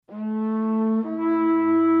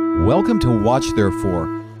Welcome to Watch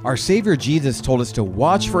Therefore. Our Savior Jesus told us to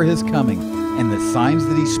watch for His coming, and the signs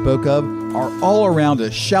that He spoke of are all around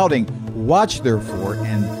us, shouting, "Watch therefore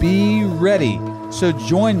and be ready." So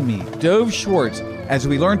join me, Dove Schwartz, as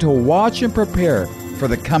we learn to watch and prepare for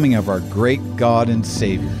the coming of our great God and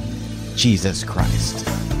Savior, Jesus Christ.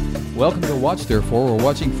 Welcome to Watch Therefore. We're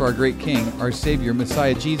watching for our great King, our Savior,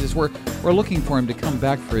 Messiah Jesus. We're looking for Him to come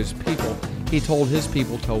back for His people. He told His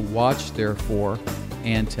people to watch therefore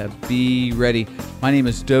and to be ready. My name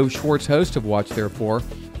is Dove Schwartz, host of Watch Therefore,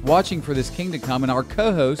 watching for this King to come, and our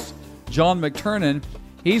co-host, John McTernan,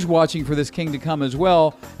 he's watching for this King to come as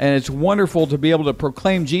well, and it's wonderful to be able to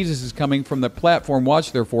proclaim Jesus is coming from the platform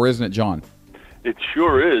Watch Therefore, isn't it, John? It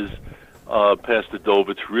sure is, Pastor Dove.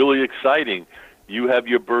 It's really exciting. You have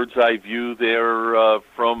your bird's eye view there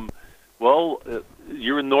from,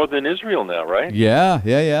 you're in northern Israel now, right? Yeah.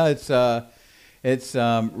 It's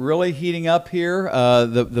really heating up here.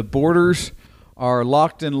 The borders are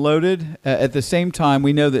locked and loaded. At the same time,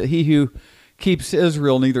 we know that He who keeps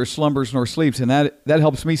Israel neither slumbers nor sleeps, and that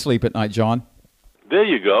helps me sleep at night, John. There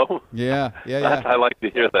you go. Yeah. I like to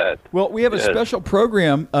hear that. Well, we have a special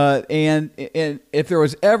program, and if there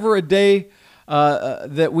was ever a day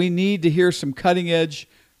that we need to hear some cutting-edge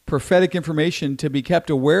prophetic information to be kept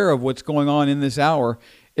aware of what's going on in this hour,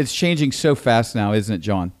 it's changing so fast now, isn't it,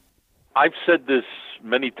 John? I've said this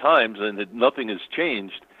many times, and nothing has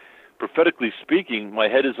changed. Prophetically speaking, my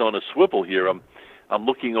head is on a swivel here. I'm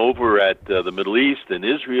looking over at the Middle East and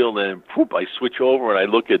Israel, and I switch over and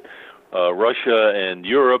I look at Russia and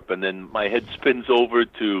Europe, and then my head spins over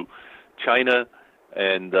to China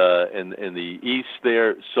and the East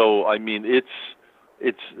there. So I mean,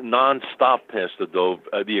 it's nonstop, Pastor Dove.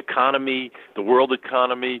 The economy, the world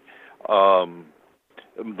economy, the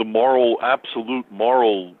absolute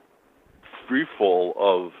moral freefall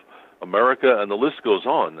of America, and the list goes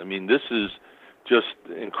on. I mean, this is just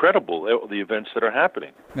incredible, the events that are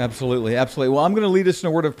happening. Absolutely. Well, I'm going to lead us in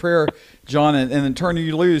a word of prayer, John, and then turn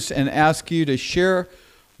you loose and ask you to share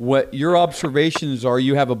what your observations are.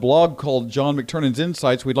 You have a blog called John McTernan's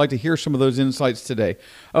Insights. We'd like to hear some of those insights today.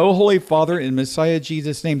 Oh, Holy Father, in Messiah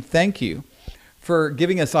Jesus' name, thank you for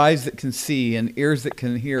giving us eyes that can see and ears that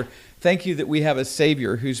can hear. Thank you that we have a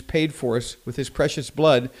Savior who's paid for us with His precious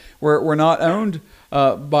blood. We're not owned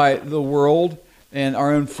by the world and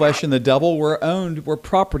our own flesh and the devil. We're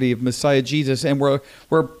property of Messiah Jesus, and we're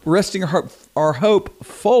resting our hope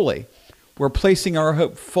fully. We're placing our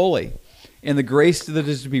hope fully in the grace that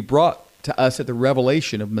is to be brought to us at the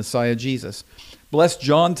revelation of Messiah Jesus. Bless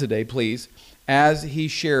John today, please, as he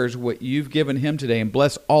shares what you've given him today, and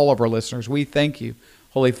bless all of our listeners. We thank you,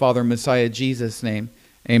 Holy Father, Messiah Jesus' name.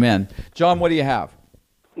 Amen. John, what do you have?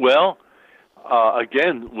 Well,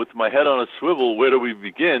 again, with my head on a swivel, where do we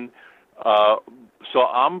begin? So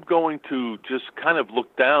I'm going to just kind of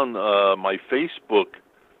look down my Facebook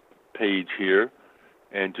page here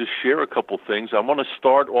and just share a couple things. I want to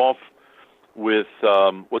start off with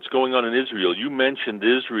what's going on in Israel. You mentioned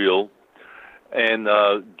Israel, and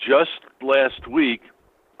just last week,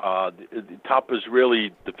 the top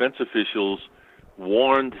Israeli defense officials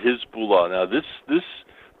warned Hezbollah. Now,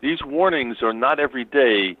 these warnings are not every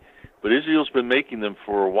day, but Israel's been making them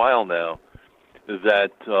for a while now,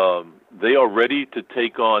 that they are ready to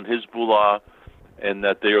take on Hezbollah, and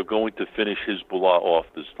that they are going to finish Hezbollah off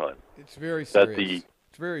this time. It's very serious.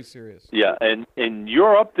 It's very serious. Yeah, and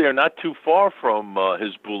you're up there not too far from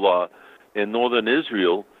Hezbollah in northern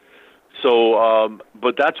Israel. So,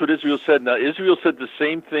 but that's what Israel said. Now, Israel said the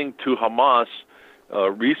same thing to Hamas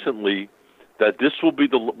recently, that this will be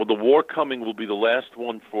the war coming will be the last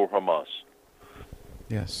one for Hamas.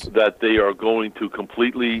 Yes. That they are going to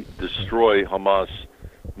completely destroy Hamas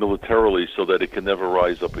militarily so that it can never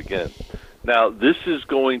rise up again. Now, this is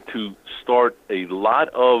going to start a lot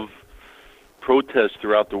of protests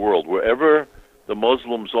throughout the world. Wherever the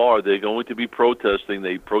Muslims are, they're going to be protesting.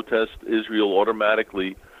 They protest Israel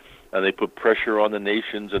automatically, and they put pressure on the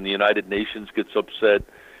nations, and the United Nations gets upset,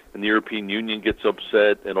 and the European Union gets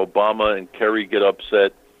upset, and Obama and Kerry get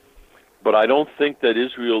upset. But I don't think that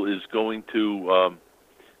Israel is going to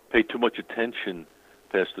pay too much attention,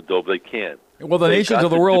 Pastor Dove. They can't. Well, the nations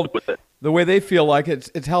of the world, the way they feel like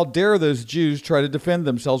it's how dare those Jews try to defend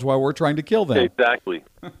themselves while we're trying to kill them. Exactly.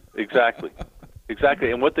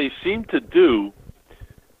 And what they seem to do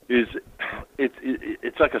is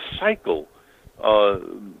it's like a cycle.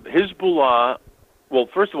 Hezbollah, well,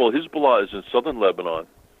 first of all, Hezbollah is in southern Lebanon.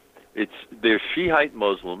 They're Shiite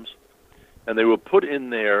Muslims, and they were put in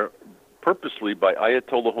there purposely by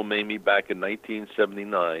Ayatollah Khomeini back in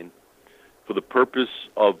 1979 for the purpose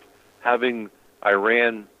of having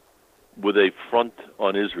Iran with a front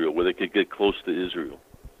on Israel, where they could get close to Israel.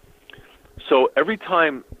 So every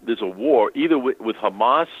time there's a war, either with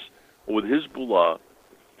Hamas or with Hezbollah,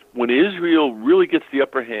 when Israel really gets the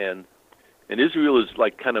upper hand, and Israel is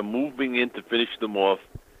like kind of moving in to finish them off,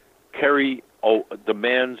 Kerry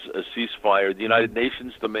demands a ceasefire. The United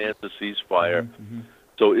Nations demands a ceasefire.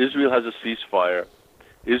 So Israel has a ceasefire.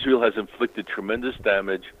 Israel has inflicted tremendous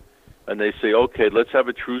damage, and they say, okay, let's have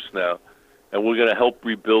a truce now, and we're going to help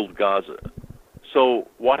rebuild Gaza. So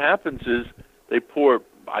what happens is they pour,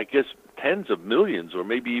 I guess, tens of millions or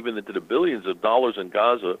maybe even into the billions of dollars in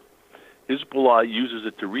Gaza. Hezbollah uses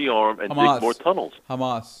it to rearm and Hamas. dig more tunnels.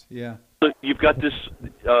 Hamas, yeah. So you've got this,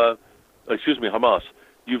 Hamas.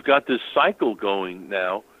 You've got this cycle going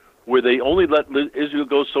now where they only let Israel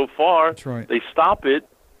go so far. That's right. They stop it,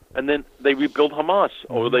 and then they rebuild Hamas,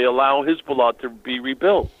 or they allow Hezbollah to be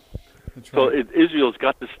rebuilt. That's So right. Israel's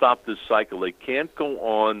got to stop this cycle. They can't go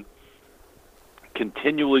on,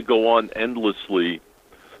 continually go on endlessly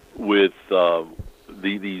with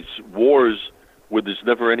these wars where there's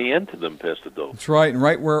never any end to them, Pastor Dove. That's right. And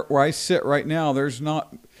right where I sit right now, it's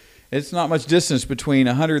not much distance between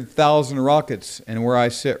 100,000 rockets and where I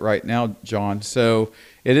sit right now, John. So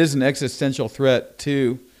it is an existential threat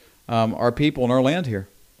to our people and our land here.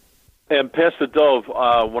 And Pastor Dove,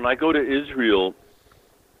 when I go to Israel,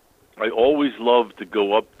 I always love to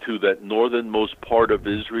go up to that northernmost part of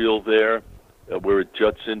Israel there, where it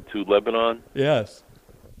juts into Lebanon, Yes.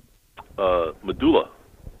 Medulla.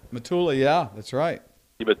 Metula, yeah, that's right.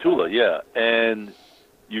 Metula, yeah. And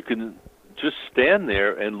you can just stand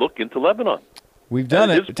there and look into Lebanon. We've done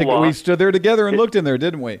And it. Hezbollah- We stood there together and looked in there,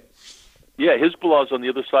 didn't we? Yeah, Hezbollah's on the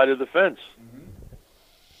other side of the fence.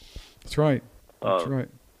 That's right. That's right.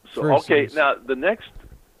 So, Very okay, serious. now the next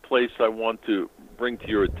place I want to bring to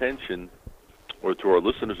your attention, or to our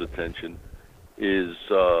listeners' attention, is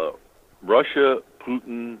Russia,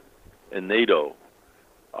 Putin, and NATO.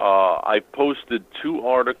 I posted 2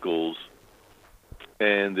 articles,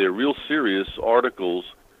 and they're real serious articles.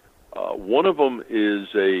 One of them is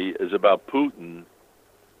about Putin,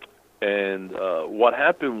 and what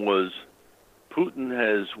happened was Putin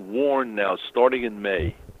has warned now, starting in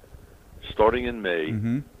May,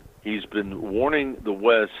 he's been warning the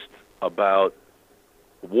West about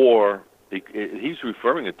war. He's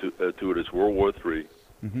referring to it as World War III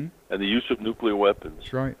and the use of nuclear weapons.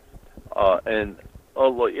 That's right. And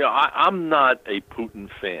I'm not a Putin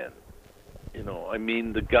fan. I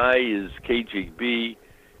mean, the guy is KGB.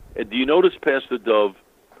 And do you notice, Pastor Dove,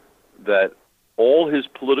 that all his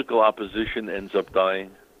political opposition ends up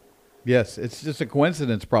dying? Yes, it's just a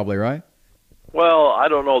coincidence, probably, right? Well, I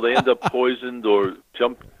don't know. They end up poisoned or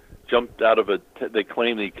jumped out of a. They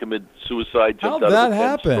claim they committed suicide. How Jumped did out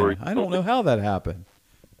that of a 10-story happen? I don't know how that happened.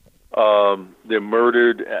 They're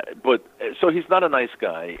murdered, but so he's not a nice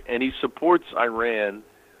guy, and he supports Iran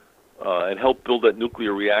and helped build that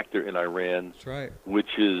nuclear reactor in Iran. That's right.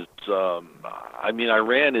 Which is,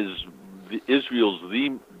 Iran is Israel's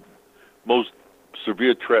the most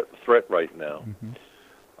severe threat right now.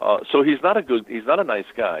 So he's not a nice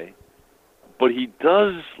guy, but he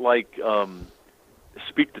does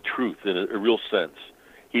speak the truth in a real sense.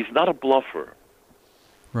 He's not a bluffer,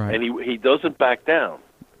 Right. and he doesn't back down.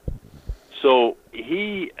 So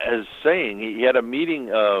he is saying, he had a meeting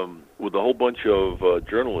with a whole bunch of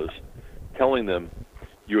journalists telling them,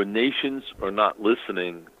 your nations are not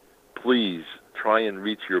listening. Please try and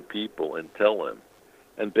reach your people and tell them.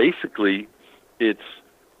 And basically, it's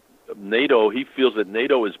NATO. He feels that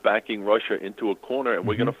NATO is backing Russia into a corner, and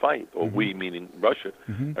we're going to fight, or we, meaning Russia,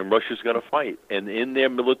 and Russia's going to fight. And in their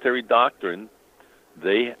military doctrine,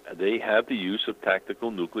 they have the use of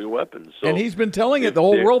tactical nuclear weapons. So and he's been telling it the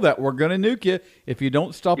whole world that we're going to nuke you if you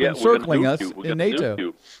don't stop encircling us in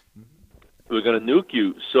NATO. We're going to nuke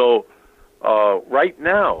you. So right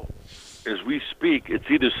now, as we speak, it's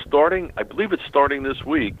either starting, I believe it's starting this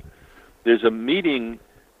week, there's a meeting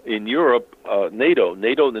in Europe, the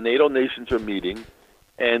NATO nations are meeting,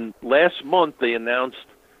 and last month they announced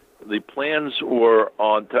the plans were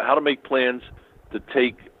on how to make plans to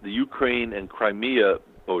take the Ukraine and Crimea,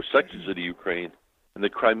 or sections of the Ukraine, and the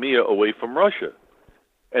Crimea away from Russia.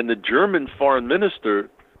 And the German foreign minister,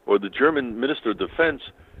 or the German minister of defense,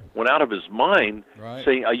 went out of his mind,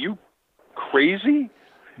 saying, are you crazy?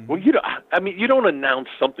 Well, you don't announce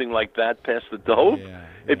something like that past the Dove.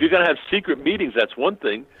 If you're going to have secret meetings, that's one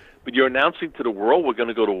thing. But you're announcing to the world we're going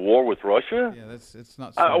to go to war with Russia? Yeah, it's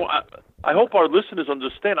not. I hope our listeners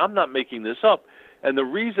understand. I'm not making this up. And the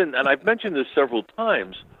reason, and I've mentioned this several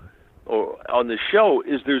times or on the show,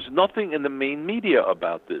 is there's nothing in the main media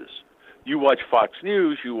about this. You watch Fox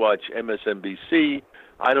News, you watch MSNBC.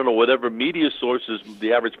 I don't know, whatever media sources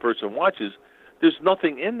the average person watches, there's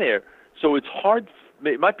nothing in there. So it's hard.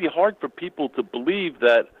 It might be hard for people to believe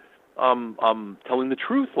that I'm telling the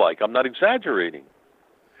truth. Like, I'm not exaggerating.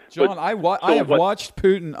 John, I have watched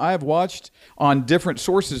Putin. I have watched on different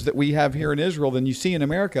sources that we have here in Israel than you see in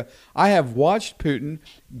America. I have watched Putin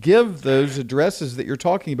give those addresses that you're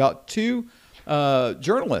talking about to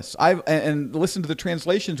journalists. And listened to the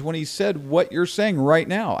translations when he said what you're saying right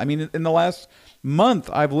now. I mean, in the last month,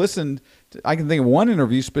 I've listened. I can think of one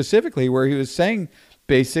interview specifically where he was saying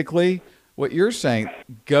basically what you're saying.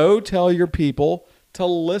 Go tell your people to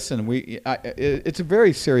listen. It's a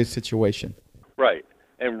very serious situation. Right.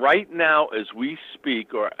 And right now, as we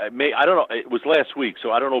speak, or I don't know, it was last week,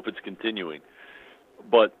 so I don't know if it's continuing,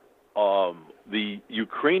 but the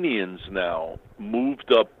Ukrainians now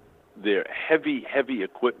moved up their heavy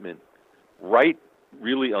equipment right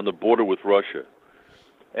really on the border with Russia.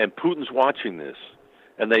 And Putin's watching this.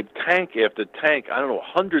 And they tank after tank, I don't know,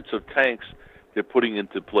 hundreds of tanks they're putting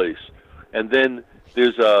into place. And then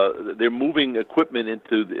they're moving equipment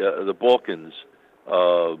into the Balkans,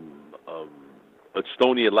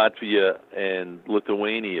 Estonia, Latvia, and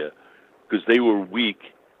Lithuania, because they were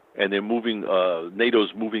weak, and they're moving.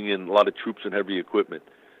 NATO's moving in a lot of troops and heavy equipment.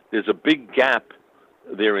 There's a big gap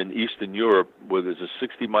there in Eastern Europe where there's a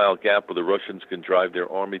 60-mile gap where the Russians can drive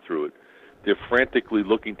their army through it. They're frantically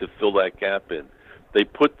looking to fill that gap in. They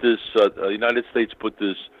put this. The United States put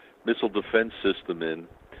this missile defense system in,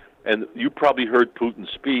 and you probably heard Putin's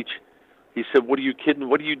speech. He said, "What are you kidding?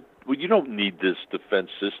 Well, you don't need this defense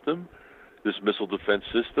system. This missile defense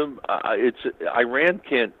system. Iran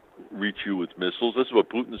can't reach you with missiles." This is what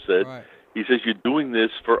Putin said. Right. He says, "You're doing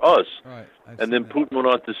this for us." Right. And then Putin went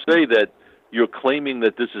on to say that you're claiming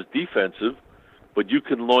that this is defensive, but you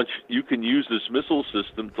can use this missile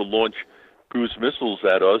system to launch cruise missiles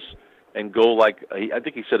at us and go I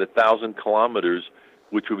think he said 1,000 kilometers,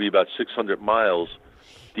 which would be about 600 miles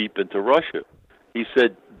deep into Russia. He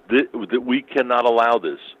said that we cannot allow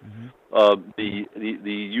this. Mm-hmm.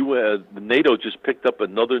 The NATO just picked up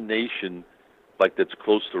another nation that's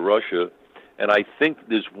close to Russia, and I think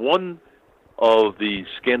there's one of the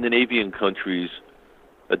Scandinavian countries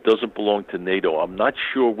that doesn't belong to NATO. I'm not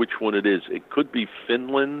sure which one it is. It could be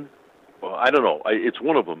Finland. Well, I don't know. It's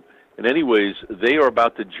one of them. And anyways, they are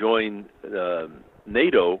about to join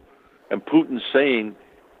NATO, and Putin's saying,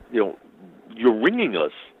 you're ringing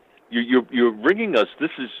us. You're ringing us.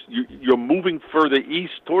 You're moving further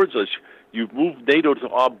east towards us. You've moved NATO to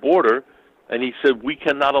our border, and he said we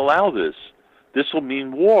cannot allow this. This will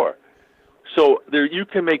mean war. So there, you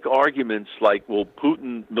can make arguments like, well,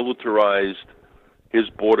 Putin militarized his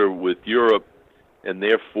border with Europe, and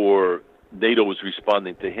therefore NATO was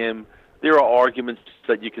responding to him. There are arguments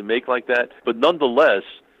that you can make like that, but nonetheless,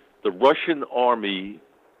 the Russian army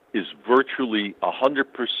is virtually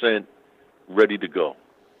 100% ready to go.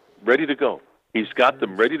 Ready to go. He's got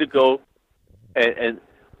them ready to go, and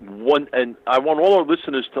I want all our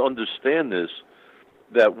listeners to understand this,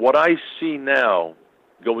 that what I see now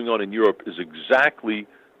going on in Europe is exactly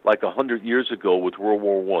like 100 years ago with World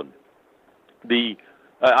War I.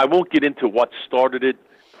 I won't get into what started it,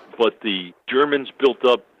 but the Germans built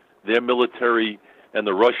up their military, and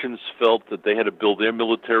the Russians felt that they had to build their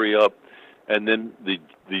military up, and then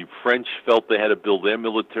the French felt they had to build their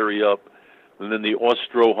military up, and then the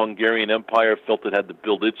Austro-Hungarian Empire felt it had to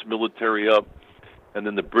build its military up, and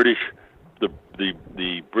then the British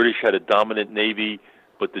had a dominant navy,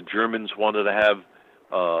 but the Germans wanted to have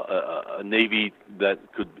a navy that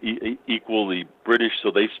could equal the British,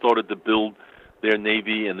 so they started to build their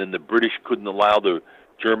navy, and then the British couldn't allow the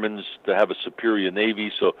Germans to have a superior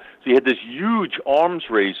navy, so you had this huge arms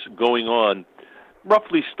race going on,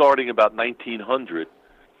 roughly starting about 1900,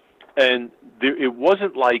 and it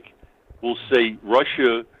wasn't like, we'll say,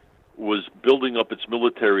 Russia was building up its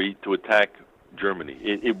military to attack Germany.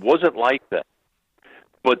 It wasn't like that.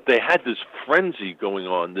 But they had this frenzy going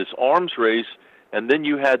on, this arms race, and then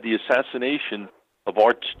you had the assassination of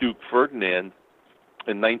Archduke Ferdinand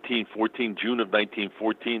in June of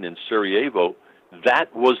 1914 in Sarajevo.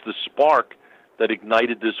 That was the spark that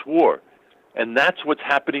ignited this war. And that's what's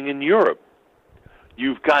happening in Europe.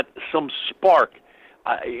 You've got some spark.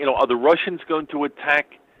 Are the Russians going to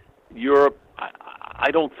attack Europe? I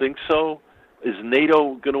don't think so. Is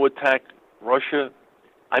NATO going to attack Russia?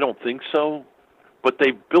 I don't think so. But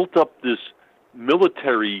they've built up this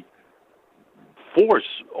military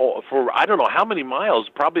force for I don't know how many miles,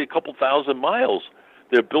 probably a couple thousand miles.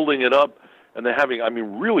 They're building it up, and they're having,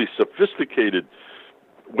 really sophisticated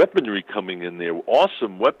weaponry coming in there,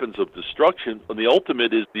 awesome weapons of destruction. And the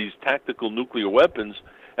ultimate is these tactical nuclear weapons,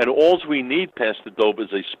 And all we need, Pastor Dove,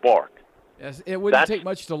 is a spark. Yes, it wouldn't take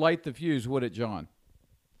much to light the fuse, would it, John?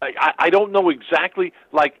 I don't know exactly.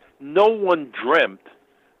 Like, no one dreamt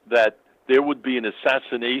that there would be an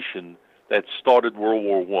assassination that started World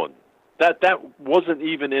War One. That wasn't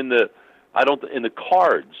even in the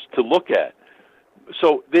cards to look at.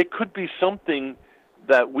 So there could be something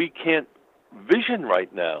that we can't vision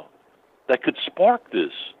right now that could spark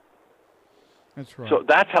this. That's right. So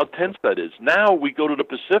that's how tense that is. Now we go to the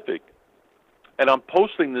Pacific, and I'm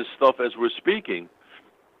posting this stuff as we're speaking,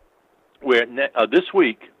 where this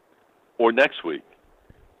week or next week,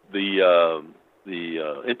 the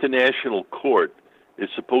International Court is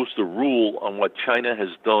supposed to rule on what China has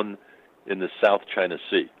done in the South China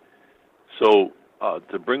Sea. So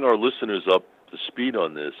to bring our listeners up to speed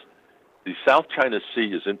on this, the South China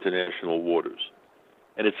Sea is international waters,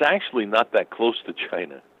 and it's actually not that close to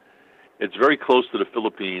China. It's very close to the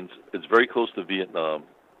Philippines. It's very close to Vietnam,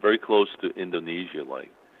 very close to Indonesia,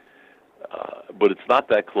 but it's not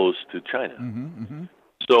that close to China. Mm-hmm, mm-hmm.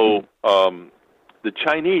 So the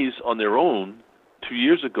Chinese, on their own, 2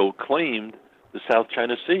 years ago, claimed the South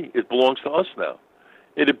China Sea. It belongs to us now.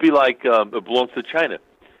 It'd be like it belongs to China.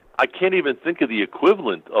 I can't even think of the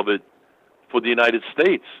equivalent of it for the United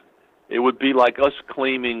States. It would be like us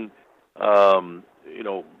claiming,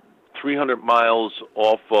 300 miles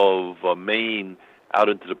off of Maine out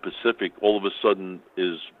into the Pacific. All of a sudden,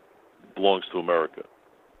 belongs to America.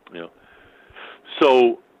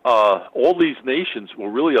 So all these nations were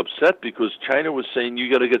really upset because China was saying you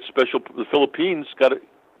got to get special. The Philippines got to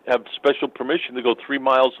have special permission to go 5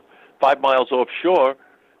 miles offshore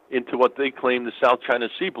into what they claim the South China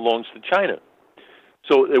Sea belongs to China.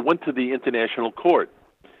 So it went to the International Court.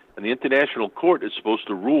 And the International Court is supposed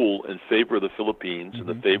to rule in favor of the Philippines and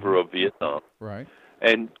in favor of Vietnam. Right.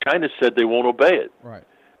 And China said they won't obey it. Right.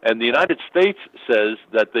 And the United States says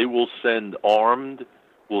that they will send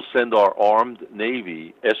our armed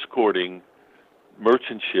navy escorting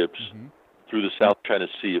merchant ships through the South China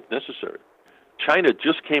Sea if necessary. China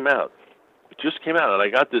just came out. It just came out, and I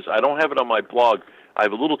got this. I don't have it on my blog. I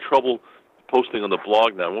have a little trouble posting on the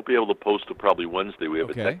blog now. I won't be able to post till probably Wednesday. We have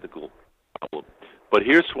a technical problem. But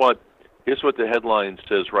here's what the headline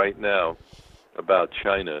says right now about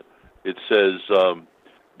China. It says,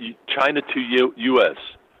 China to U.S.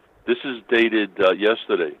 This is dated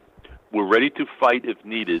yesterday. We're ready to fight if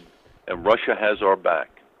needed, and Russia has our back.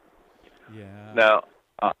 Yeah. Now,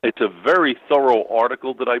 it's a very thorough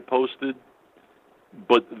article that I posted,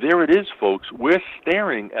 but there it is, folks. We're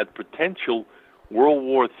staring at potential World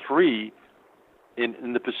War III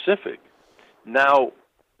in the Pacific. Now,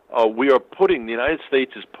 the United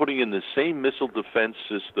States is putting in the same missile defense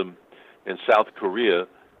system in South Korea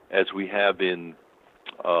as we have in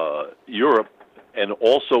Europe, and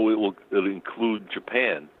also it'll include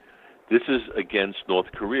Japan. This is against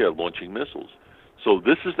North Korea launching missiles. So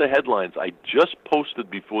this is the headlines I just posted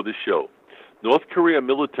before the show. North Korea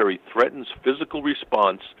military threatens physical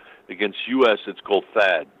response against U.S. It's called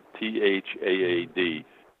THAAD, T-H-A-A-D,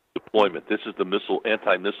 deployment. This is the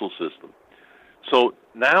anti-missile system. So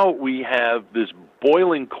now we have this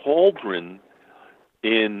boiling cauldron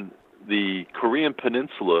in the Korean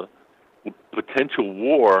Peninsula, potential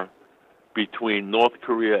war between North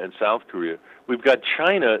Korea and South Korea. We've got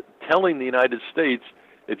China telling the United States,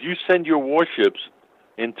 if you send your warships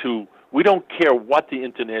we don't care what the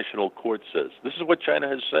International Court says. This is what China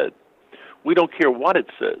has said. We don't care what it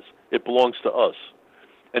says. It belongs to us.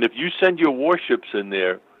 And if you send your warships in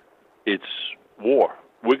there, it's war.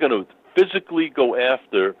 We're going to physically go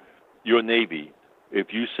after your Navy if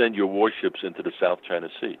you send your warships into the South China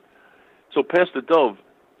Sea. So, Pastor Dove,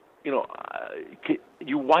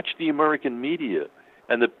 you watch the American media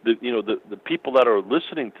and the people that are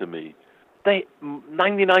listening to me,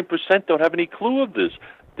 99% don't have any clue of this.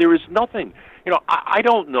 There is nothing. I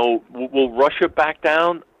don't know. Will Russia back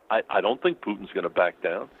down? I don't think Putin's going to back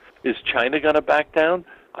down. Is China going to back down?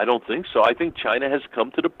 I don't think so. I think China has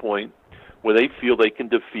come to the point where they feel they can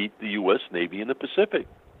defeat the U.S. Navy in the Pacific.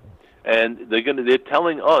 And they're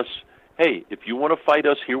telling us, hey, if you want to fight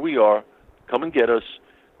us, here we are. Come and get us.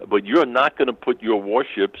 But you're not going to put your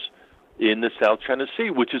warships in the South China Sea,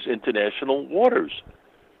 which is international waters.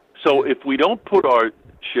 So if we don't put our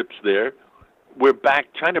ships there,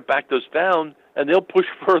 China backed us down, and they'll push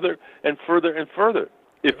further and further and further.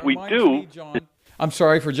 If we do... John, I'm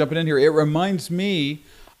sorry for jumping in here. It reminds me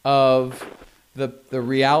of the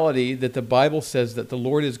reality that the Bible says that the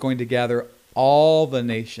Lord is going to gather all the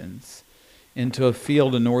nations into a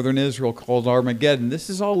field in northern Israel called Armageddon. This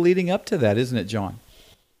is all leading up to that, isn't it, John?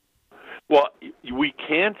 Well, we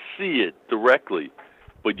can't see it directly,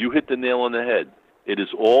 but you hit the nail on the head. It is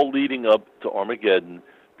all leading up to Armageddon,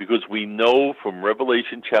 because we know from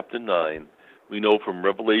Revelation chapter 9, we know from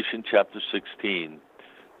Revelation chapter 16,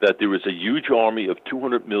 that there is a huge army of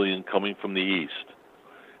 200 million coming from the east.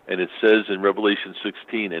 And it says in Revelation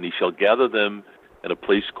 16, and he shall gather them in a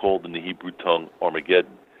place called in the Hebrew tongue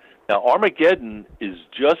Armageddon. Now, Armageddon is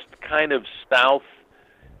just kind of south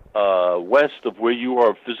west of where you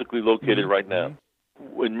are physically located right now.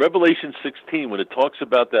 In Revelation 16, when it talks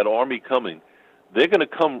about that army coming, they're going to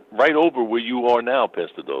come right over where you are now,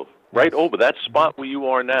 Pastor Dove. Right over that spot where you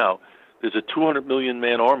are now, there's a 200 million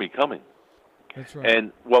man army coming. That's right.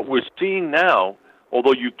 And what we're seeing now,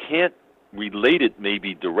 although you can't relate it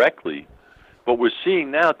maybe directly, what we're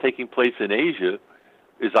seeing now taking place in Asia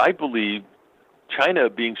is, I believe, China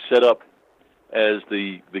being set up as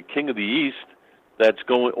the king of the East. That's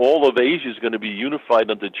going. All of Asia is going to be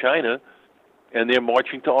unified under China, and they're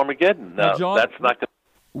marching to Armageddon. Now, John, that's not going.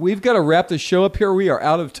 We've got to wrap the show up here. We are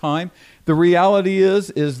out of time. The reality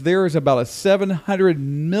is there is about a 700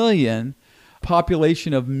 million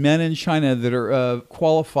population of men in China that are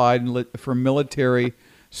qualified for military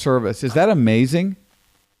service. Is that amazing?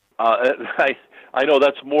 I know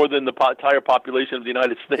that's more than the entire population of the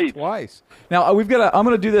United States. Twice. Now, I'm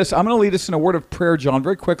going to do this. I'm going to lead us in a word of prayer, John,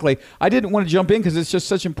 very quickly. I didn't want to jump in because it's just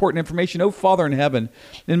such important information. Oh, Father in heaven,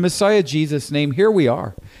 in Messiah Jesus' name, here we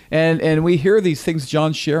are. And we hear these things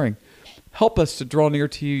John's sharing. Help us to draw near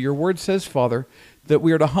to you. Your word says, Father, that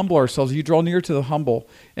we are to humble ourselves. You draw near to the humble.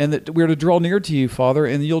 And that we are to draw near to you, Father,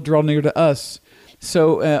 and you'll draw near to us.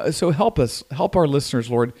 So help us, help our listeners,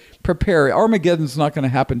 Lord. Prepare. Armageddon's not going to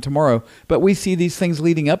happen tomorrow, but we see these things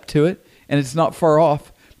leading up to it, and it's not far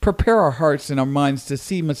off. Prepare our hearts and our minds to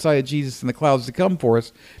see Messiah Jesus in the clouds to come for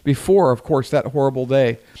us before, of course, that horrible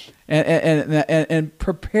day. And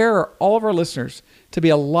prepare all of our listeners to be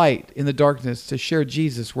a light in the darkness, to share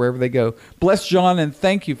Jesus wherever they go. Bless John, and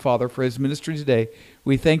thank you, Father, for his ministry today.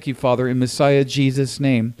 We thank you, Father, in Messiah Jesus'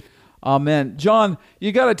 name. Amen. John,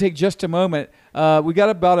 you got to take just a moment. We got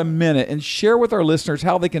about a minute, and share with our listeners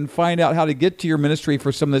how they can find out how to get to your ministry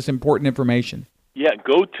for some of this important information. Yeah,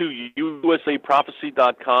 go to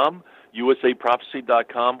usaprophecy.com,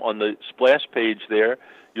 usaprophecy.com. On the splash page there,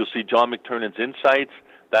 you'll see John McTernan's Insights.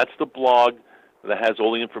 That's the blog that has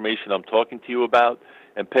all the information I'm talking to you about.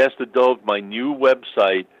 And Pastor Dove, my new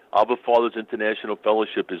website, Abba Fathers International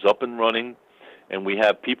Fellowship, is up and running, and we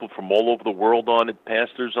have people from all over the world on it,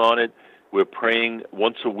 pastors on it. We're praying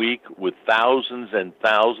once a week with thousands and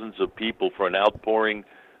thousands of people for an outpouring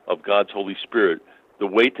of God's Holy Spirit. The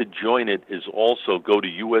way to join it is also go to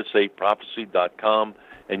usaprophecy.com,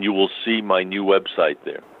 and you will see my new website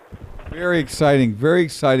there. Very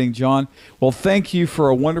exciting, John. Well, thank you for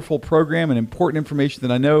a wonderful program and important information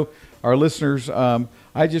that I know our listeners, I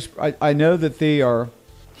know that they are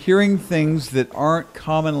hearing things that aren't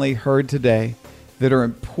commonly heard today that are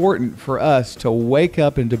important for us to wake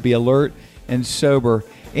up and to be alert and sober.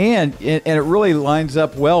 And it really lines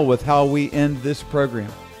up well with how we end this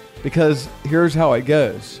program, because here's how it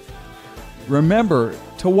goes. Remember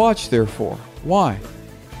to watch, therefore. Why?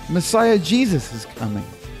 Messiah Jesus is coming.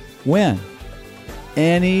 When?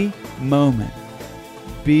 Any moment.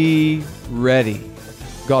 Be ready.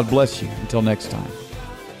 God bless you. Until next time.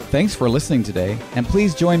 Thanks for listening today, and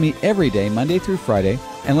please join me every day, Monday through Friday,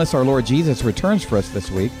 unless our Lord Jesus returns for us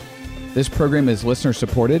this week. This program is listener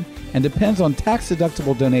supported and depends on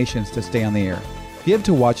tax-deductible donations to stay on the air. Give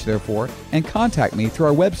to Watch Therefore and contact me through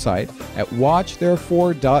our website at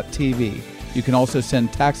watchtherefore.tv. You can also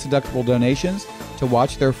send tax-deductible donations to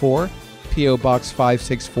Watch Therefore, P.O. Box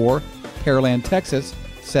 564, Pearland, Texas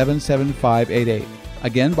 77588.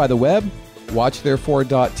 Again, by the web,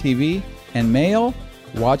 watchtherefore.tv, and mail,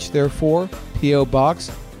 Watch Therefore, P.O. Box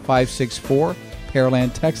 564,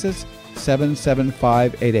 Pearland, Texas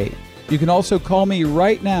 77588. You can also call me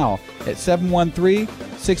right now at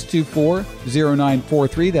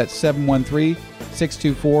 713-624-0943. That's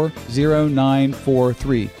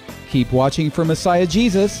 713-624-0943. Keep watching for Messiah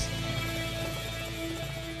Jesus.